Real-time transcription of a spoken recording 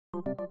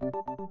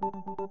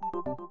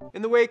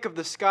In the wake of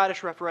the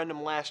Scottish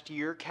referendum last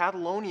year,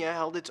 Catalonia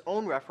held its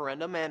own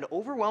referendum and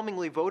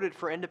overwhelmingly voted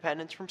for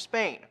independence from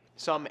Spain.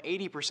 Some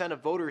 80%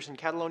 of voters in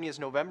Catalonia's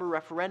November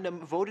referendum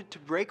voted to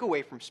break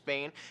away from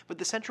Spain, but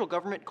the central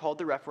government called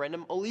the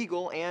referendum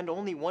illegal, and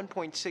only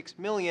 1.6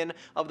 million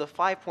of the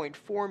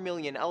 5.4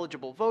 million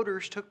eligible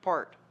voters took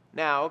part.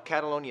 Now,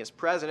 Catalonia's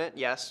president,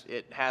 yes,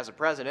 it has a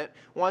president,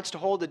 wants to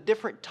hold a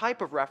different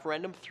type of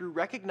referendum through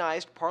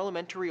recognized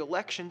parliamentary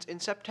elections in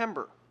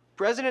September.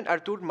 President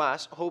Artur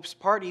Mas hopes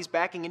parties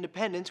backing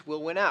independence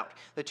will win out,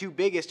 the two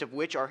biggest of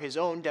which are his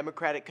own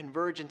Democratic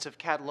Convergence of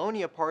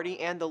Catalonia party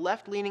and the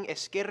left-leaning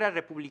Esquerra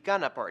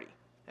Republicana party.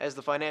 As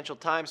the Financial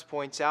Times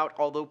points out,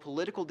 although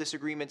political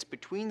disagreements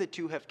between the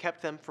two have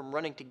kept them from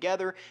running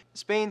together,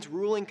 Spain's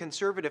ruling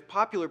Conservative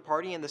Popular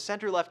Party and the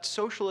center-left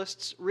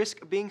Socialists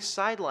risk being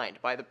sidelined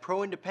by the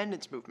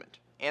pro-independence movement.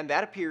 And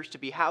that appears to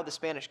be how the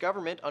Spanish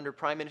government, under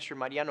Prime Minister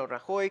Mariano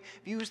Rajoy,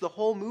 views the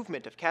whole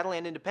movement of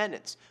Catalan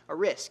independence, a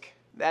risk.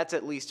 That's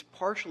at least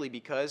partially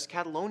because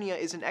Catalonia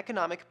is an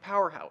economic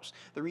powerhouse.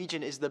 The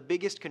region is the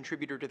biggest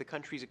contributor to the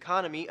country's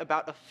economy.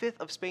 About a fifth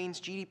of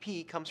Spain's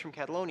GDP comes from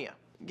Catalonia.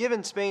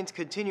 Given Spain's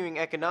continuing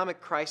economic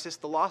crisis,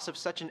 the loss of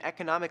such an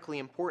economically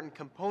important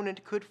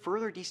component could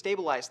further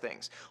destabilize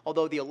things,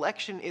 although the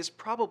election is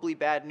probably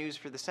bad news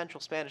for the central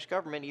Spanish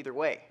government either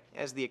way.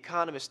 As The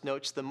Economist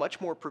notes, the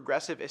much more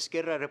progressive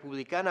Esquerra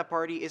Republicana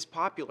party is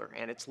popular,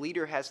 and its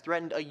leader has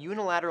threatened a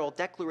unilateral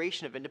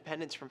declaration of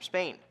independence from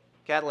Spain.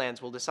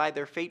 Catalans will decide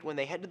their fate when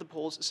they head to the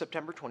polls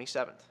September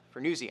 27th.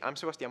 For Newsy, I'm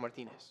Sebastián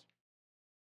Martinez.